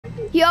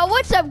Yo,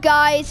 what's up,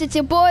 guys? It's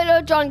your boy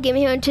Lil John Game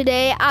here, and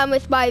today I'm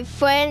with my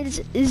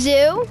friends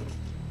Zoo.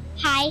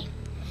 Hi.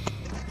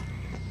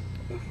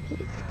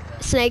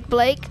 Snake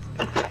Blake.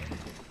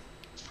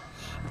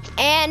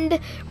 And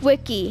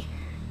Wiki.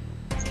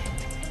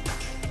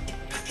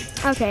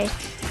 Okay,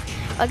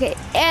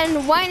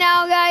 and right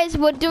now, guys,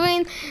 we're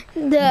doing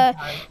the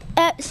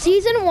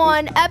season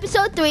 1,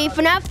 episode 3,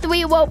 FNAF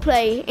 3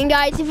 roleplay. And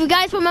guys, if you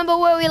guys remember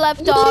where we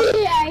left off,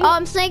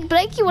 Snake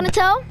Blake, you want to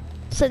tell?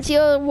 Since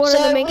you're one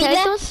of the main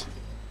characters.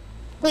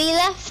 We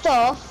left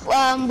off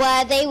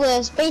where they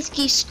was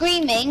basically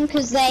screaming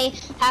because they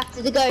have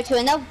to go to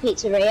another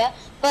pizzeria.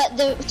 But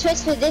the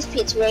twist with this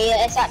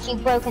pizzeria is actually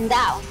broken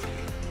down.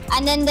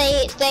 And then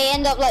they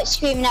end up like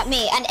screaming at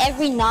me, and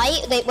every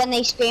night when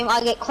they scream,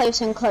 I get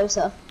closer and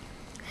closer.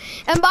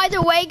 And by the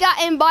way,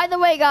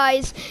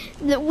 guys,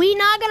 we're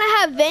not gonna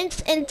have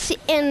Vince in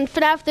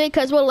FNAF 3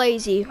 because we're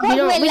lazy. We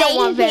don't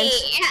want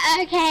Vince.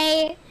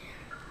 Okay.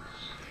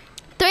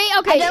 3.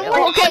 Okay.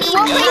 We'll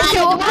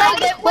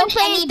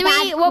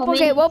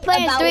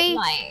play in 3,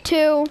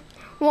 2,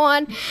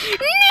 1. No!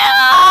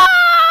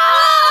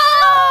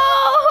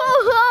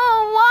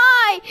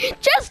 Why?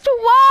 Just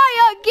why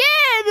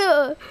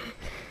again?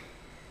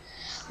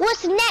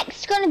 What's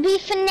next gonna be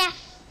FNAF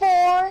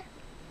 4?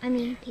 I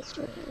mean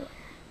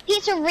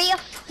Pizzeria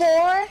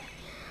 4?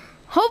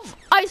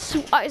 I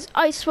swear,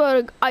 I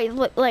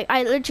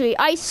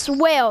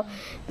swear,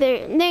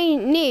 they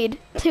need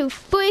to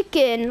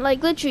freaking,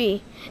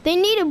 literally, they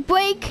need to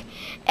break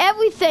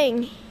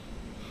everything.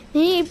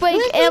 They need to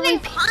break everything.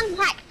 Who's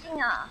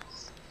contacting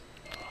us?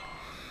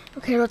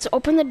 Okay, let's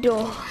open the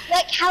door.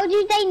 Like, how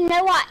do they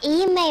know our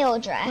email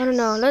address? I don't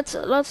know. Let's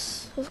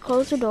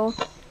close the door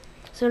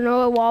so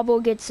no wobble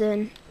gets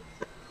in.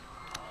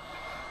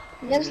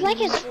 Looks like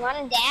it's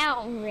run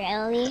down,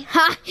 really.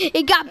 Ha!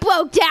 It got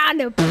broke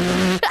down.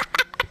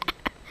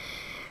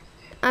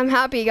 I'm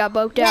happy it got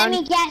broke down.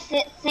 Let me guess,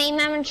 it's same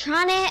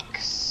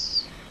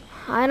animatronics.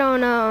 I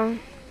don't know.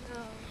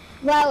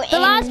 Well, the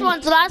last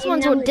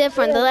ones were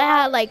different. They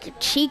had like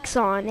cheeks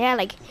on. They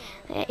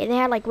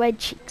had like red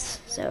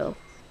cheeks. So.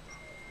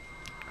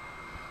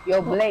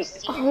 Yo, Blake.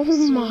 Oh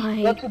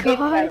my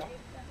God.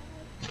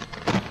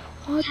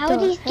 How did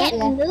these get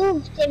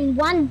moved in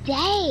one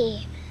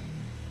day?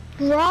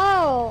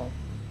 Bro.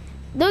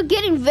 They're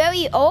getting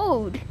very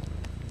old.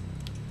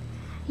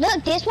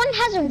 Look, this one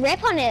has a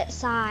rip on its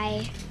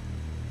side.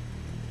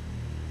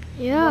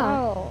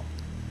 Yeah. Whoa.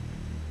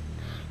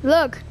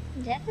 Look,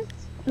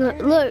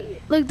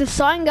 the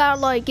sign got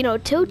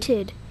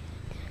tilted.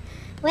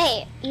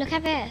 Wait, look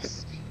at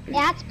this. It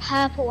has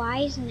purple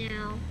eyes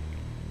now.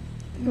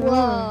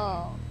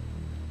 Whoa.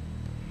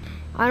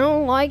 I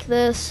don't like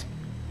this.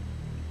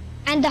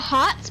 And the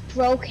heart's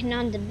broken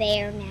on the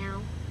bear now.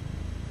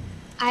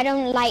 I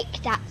don't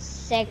like that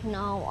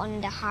signal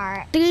on the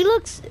heart. Dude, he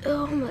looks,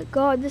 oh my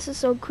God, this is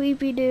so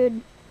creepy,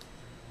 dude.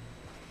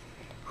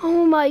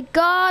 Oh my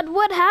God,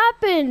 what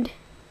happened?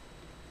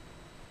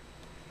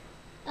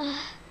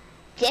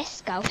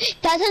 Disco.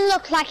 Doesn't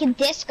look like a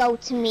disco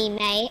to me,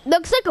 mate.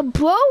 Looks like a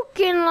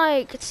broken,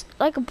 it's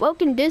like a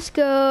broken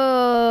disco.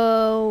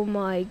 Oh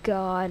my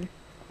God.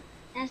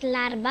 That's a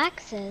lot of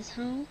boxes,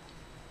 huh?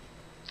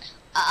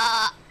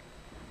 I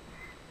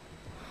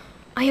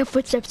hear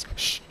footsteps.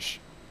 Shh, shh.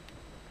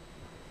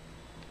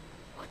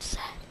 What's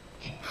that?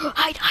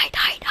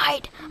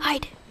 Hide.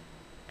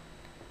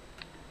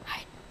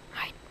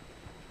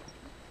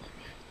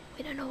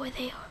 We don't know where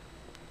they are.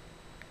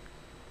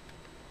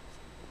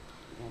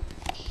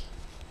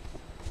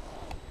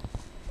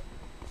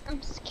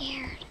 I'm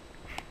scared.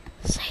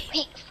 Safe.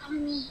 Wait for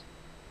me.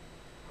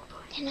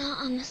 They're not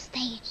on the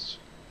stage.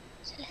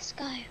 So let's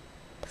go.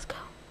 Let's go.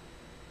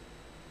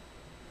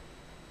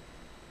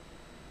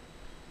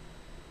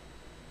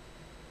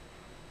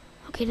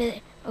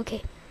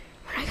 Okay.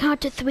 When I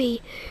count to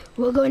 3,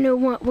 we're gonna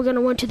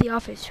run to the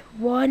office.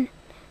 1,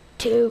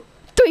 2,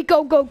 3.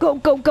 Go.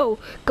 Go.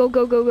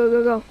 Okay,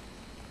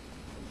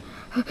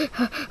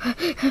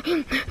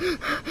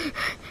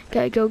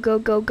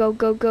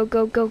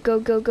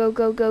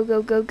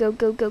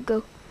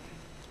 go.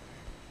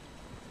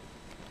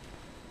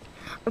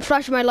 I'm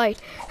flashing my light.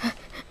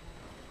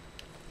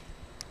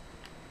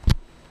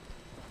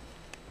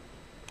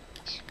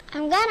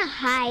 I'm gonna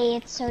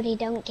hide so they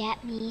don't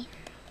get me.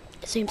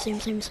 Same.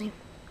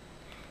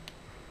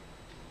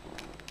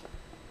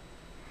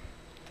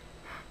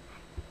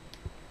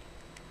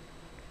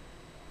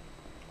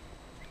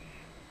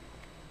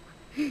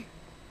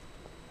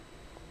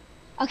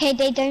 Okay,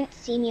 they don't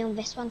see me on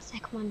this one.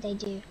 Second one, they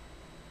do.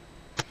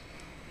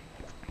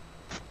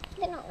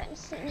 They're not gonna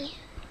see me.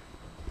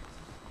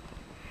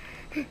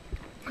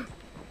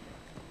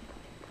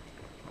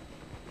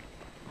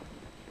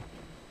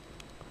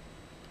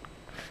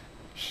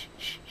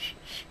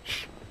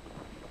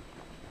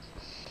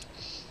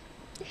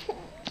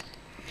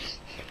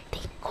 Be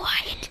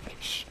quiet.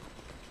 Shh.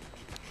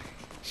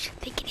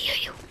 They can hear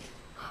you.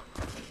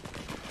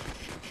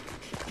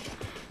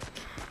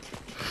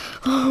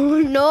 Oh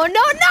no!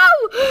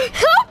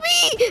 Help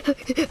me!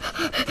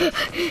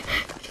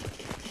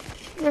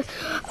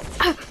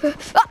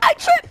 I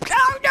tripped!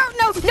 Oh,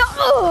 no!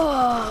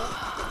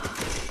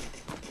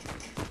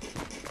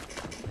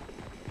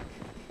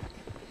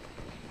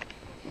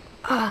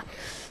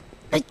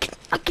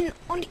 I can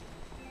only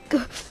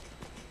go.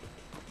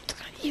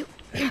 You.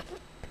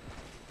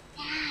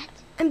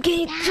 I'm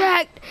getting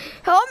dragged.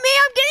 Help me!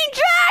 I'm getting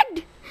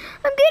dragged.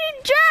 I'm getting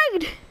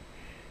dragged.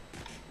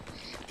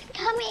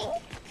 Coming.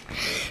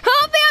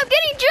 Help me! I'm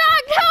getting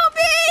dragged. Help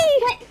me!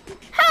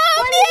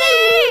 Help me!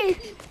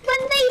 When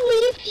they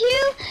leave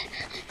you,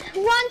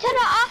 run to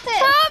the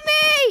office. Help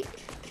me!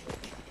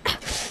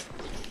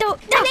 No!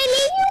 When they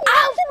leave you,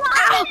 run to the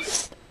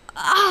office.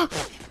 Ow!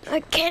 I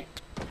can't.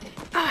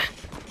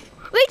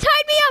 They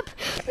tied me up!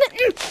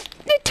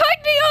 They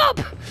tied me up!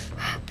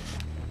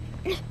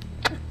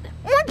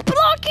 One's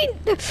blocking!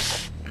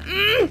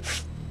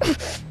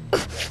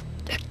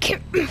 I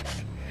can't.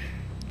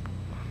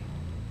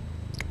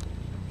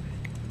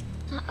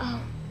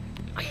 Uh-oh.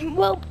 I'm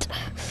whelped.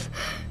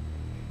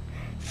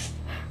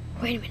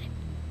 Wait a minute.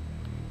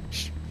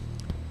 Shh.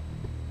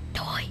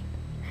 Toy.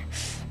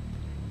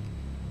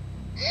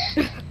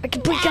 I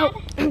can break out.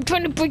 I'm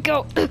trying to break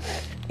out.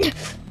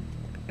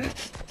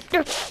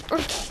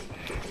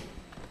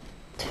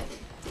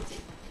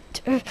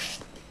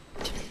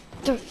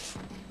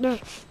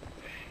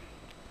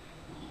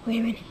 Wait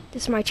a minute.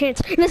 This is my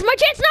chance. This is my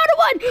chance now to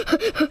win!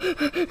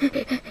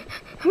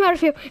 I'm out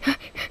of here.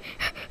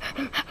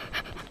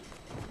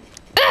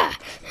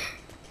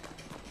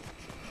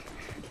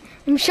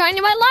 I'm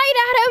shining my light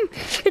at him.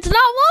 It's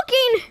not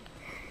working.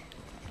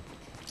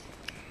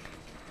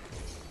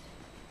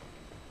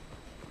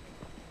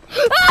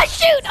 Ah,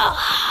 shoot!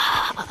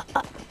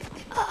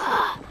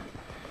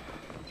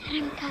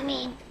 I'm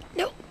coming.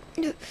 No.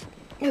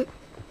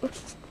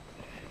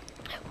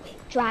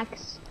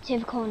 Drags to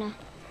the corner.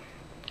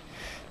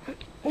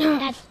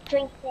 Dad,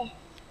 drink this.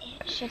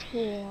 It should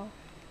heal.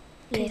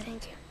 Okay,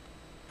 thank you.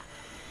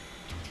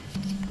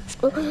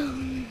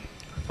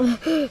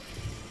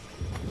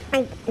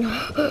 Dad,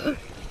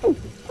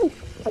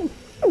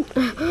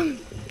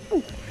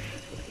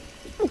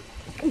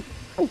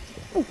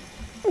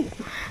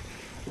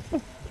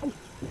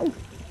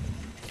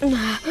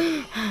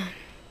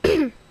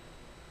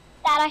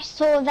 I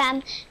saw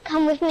them.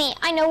 Come with me.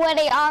 I know where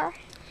they are.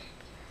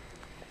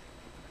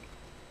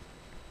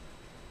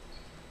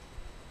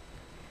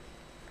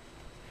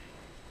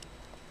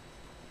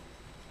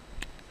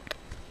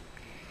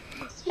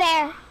 It's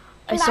there.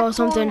 I saw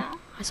something.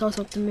 I saw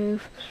something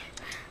move.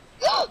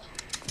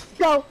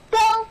 Go.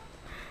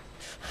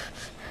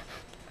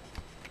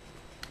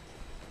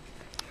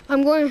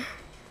 I'm going.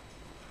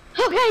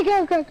 Okay,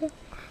 go. Go.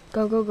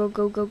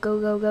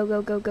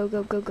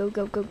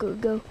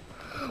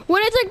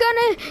 When is it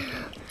gonna?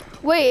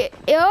 Wait,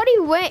 it already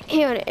went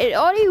here. It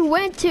already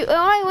went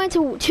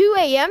to 2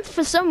 a.m.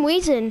 for some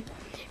reason.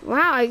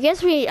 Wow, I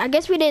guess we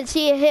didn't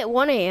see it hit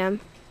 1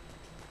 a.m.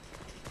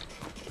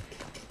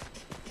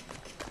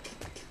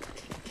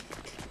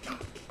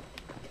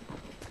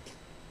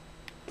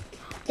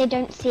 They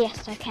don't see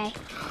us, okay?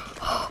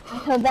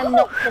 I told them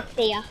not to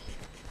see us.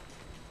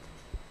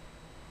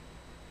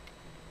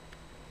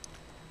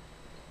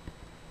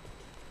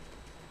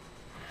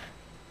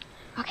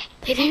 Okay.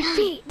 They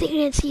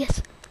didn't see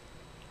us.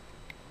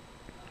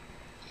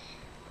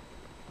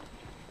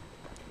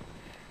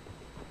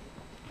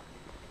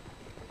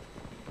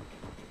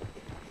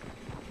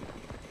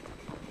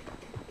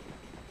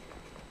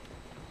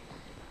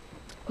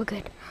 We're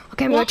good.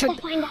 Okay, I'm gonna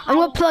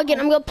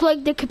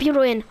plug the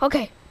computer in.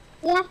 Okay.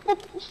 You have to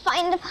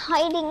find a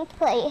hiding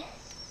place.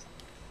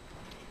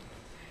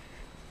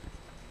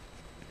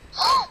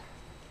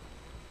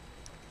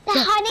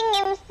 They're hiding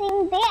in the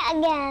same bit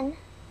again.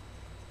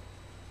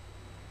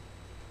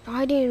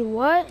 Hiding in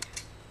what?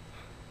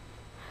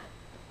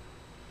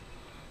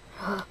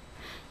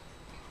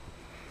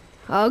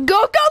 Go!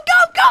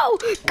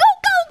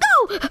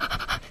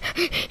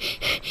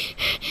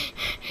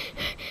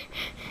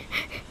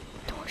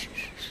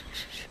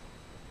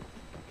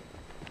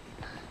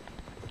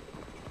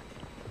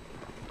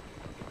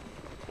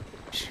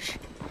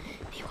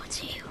 He won't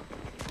see you.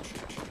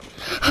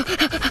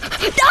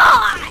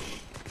 Die!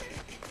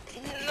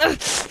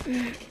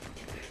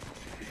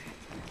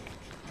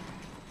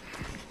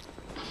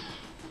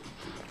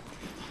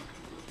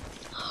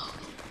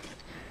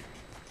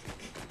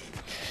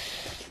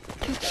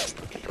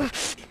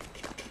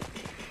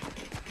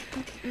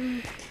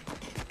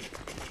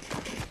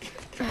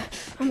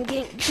 I'm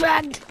getting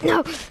dragged.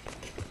 No.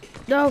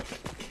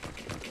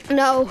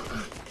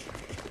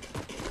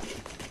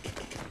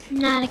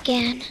 Not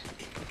again.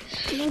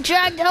 Getting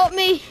dragged. Help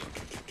me.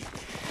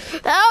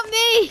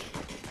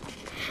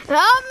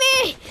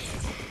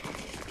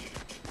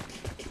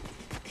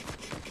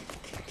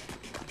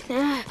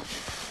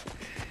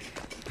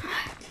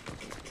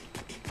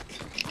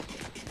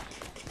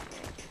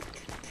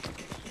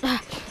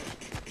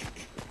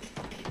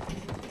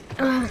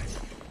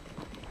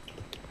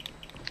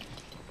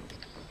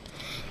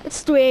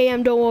 It's 3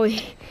 a.m. Don't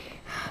worry.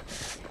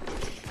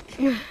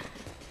 Wait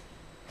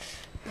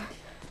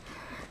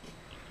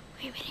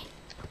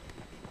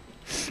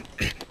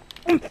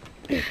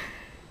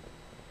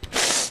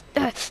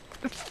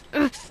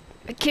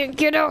I can't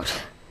get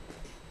out.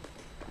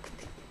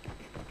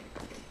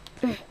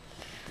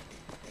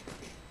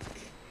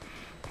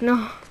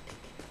 No.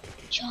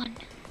 John.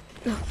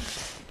 No.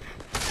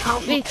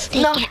 Help me.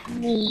 Stay No. at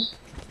me.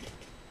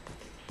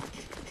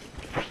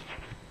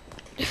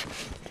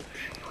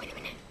 Wait a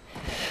minute.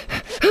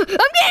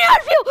 I'm getting out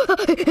of fuel.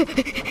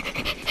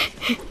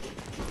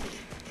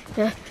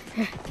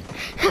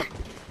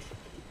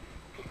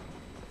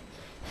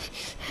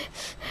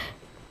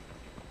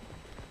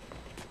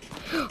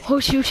 Oh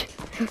shoot.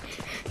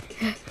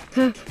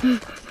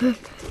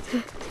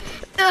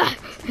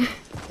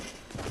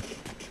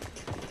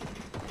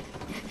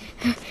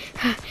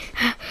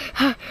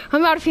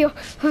 I'm out of fuel.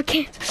 I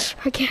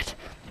can't.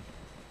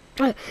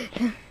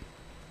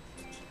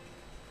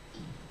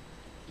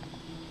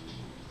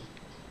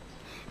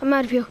 I'm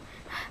out of fuel.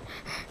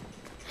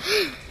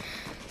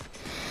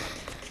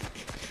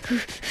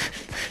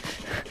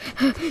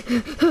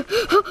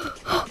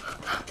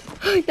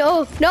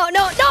 No.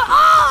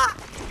 Ah!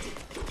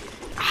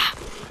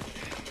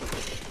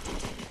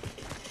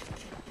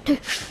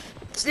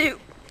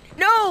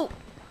 No!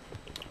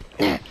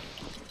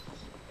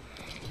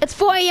 It's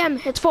 4 a.m.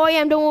 It's 4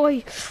 a.m. Don't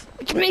worry.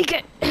 We can make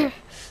it.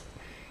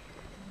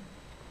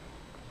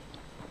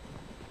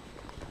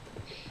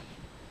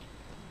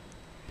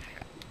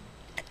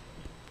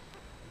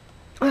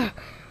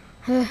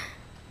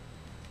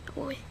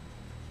 Boy.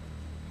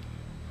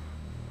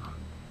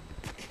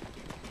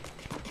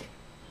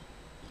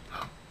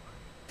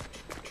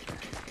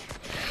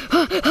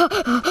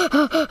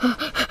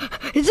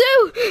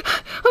 Zoo!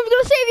 I'm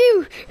gonna save you!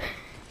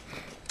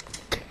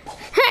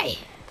 Hey!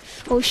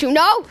 Oh shoot,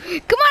 no!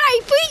 Come on,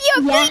 I freed you!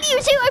 I freed you,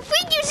 Zoo! I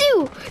freed you,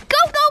 Zoo! Go!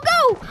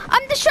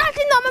 I'm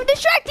distracting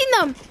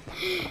them!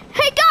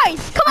 Hey guys,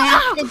 come on! I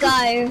have to go.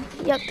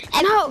 Yep.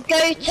 No. Go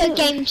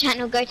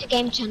to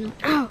game channel.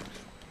 Oh.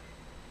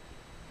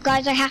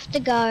 Guys, I have to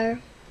go.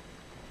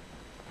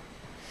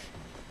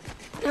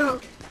 No.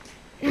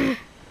 Wait,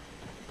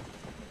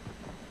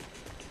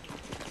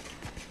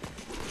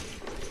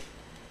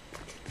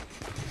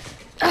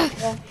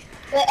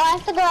 I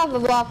have to go have a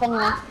bath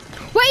anyway.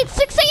 Wait,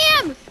 6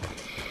 a.m.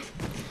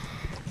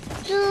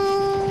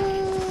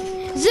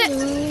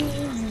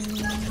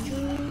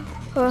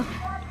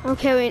 I'm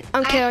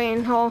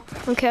carrying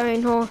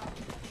her.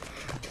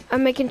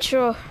 I'm making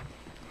sure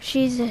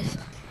she's.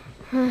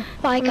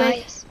 Bye,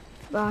 guys.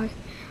 Bye.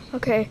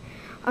 Okay.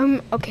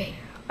 Okay.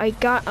 I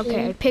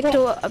picked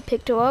her up.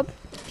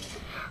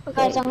 Okay.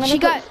 Guys, I'm gonna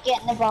get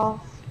in the bath.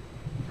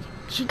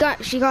 She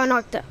got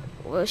knocked out.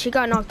 Well, she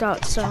got knocked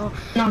out, so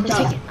I'm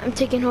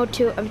taking her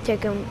too. I'm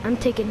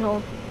taking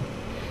her.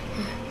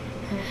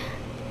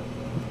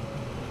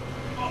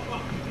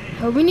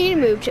 We need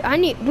to move to.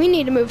 We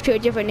need to move to a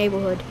different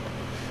neighborhood.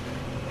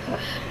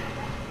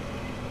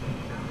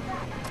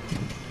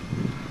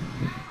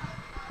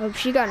 Oh,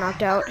 she got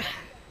knocked out.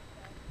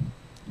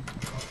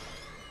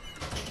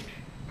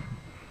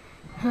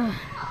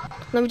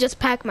 Let me just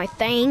pack my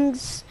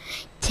things.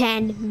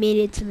 10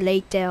 minutes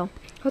later.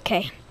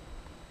 Okay.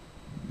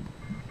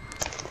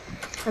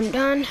 I'm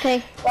done.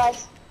 Okay,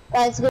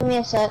 guys, give me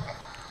a sec.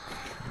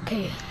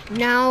 Okay,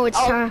 now it's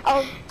time.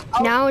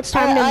 Now it's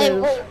time to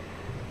move.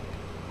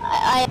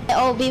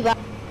 I'll be back.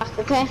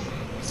 Okay.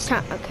 It's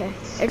time. Okay.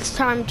 It's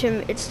time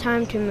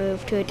to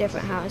move to a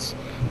different house.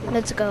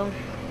 Let's go.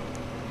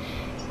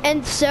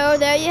 And so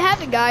there you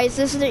have it, guys.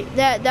 This is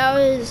that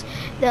was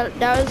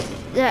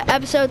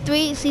episode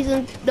 3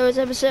 season. That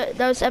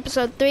was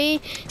episode 3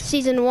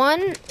 season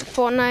 1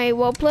 Fortnite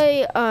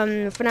roleplay.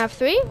 FNAF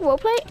 3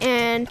 roleplay.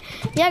 And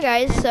yeah,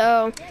 guys.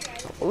 So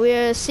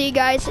we'll see you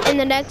guys in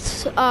the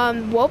next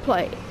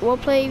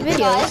roleplay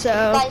video.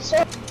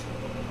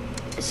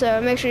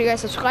 So make sure you guys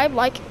subscribe,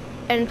 like,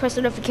 and press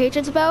the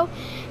notifications bell.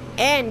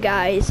 And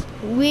guys,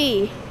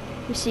 we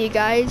see you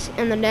guys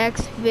in the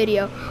next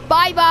video.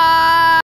 Bye bye.